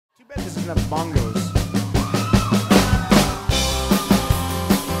bet this is enough bongos.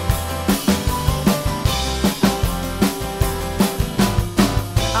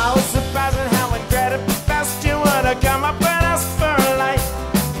 I was surprised at how incredibly fast you would have come up and asked for a light.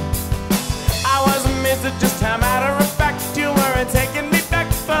 I was amazed at just how matter of fact you weren't taking me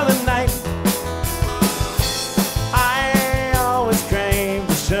back for the night. I always crave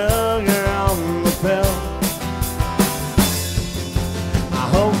the sugar on the pill. I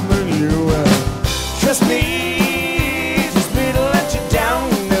hope that you will trust me to let you down.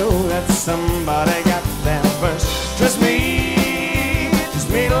 You know that somebody got there first. Trust me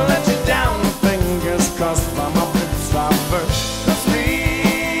to let you down. Fingers crossed by my lips are first. Trust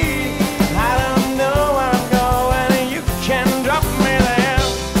me, I don't know where I'm going, and you can drop me there.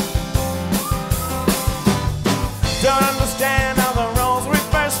 Don't understand how the roles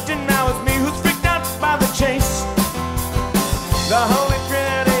reversed, and now it's me who's freaked out by the chase. The Holy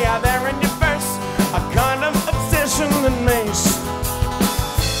Trinity out there in your verse, a kind of obsession that makes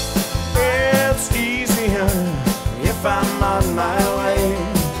it's easier if I'm on my way.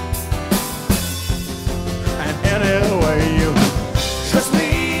 And anyway, you trust me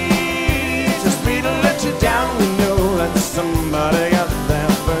to let you down. You know that somebody got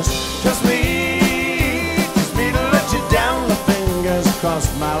there first. Trust me to let you down. The fingers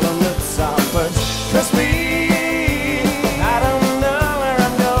crossed, my limits are first. Trust me, I don't know where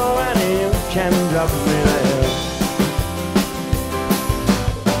I'm going, you can drop me there.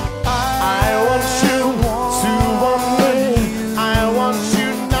 I want you to want me. I want you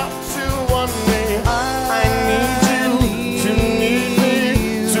not to want me. I need you to need me,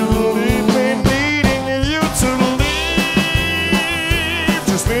 to leave me needing you to leave.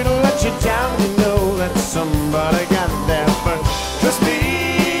 Trust me to let you down. You know that somebody got there first. Trust me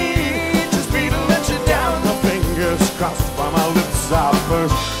to let you down. My fingers crossed while my lips are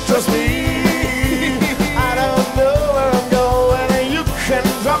first. Trust me.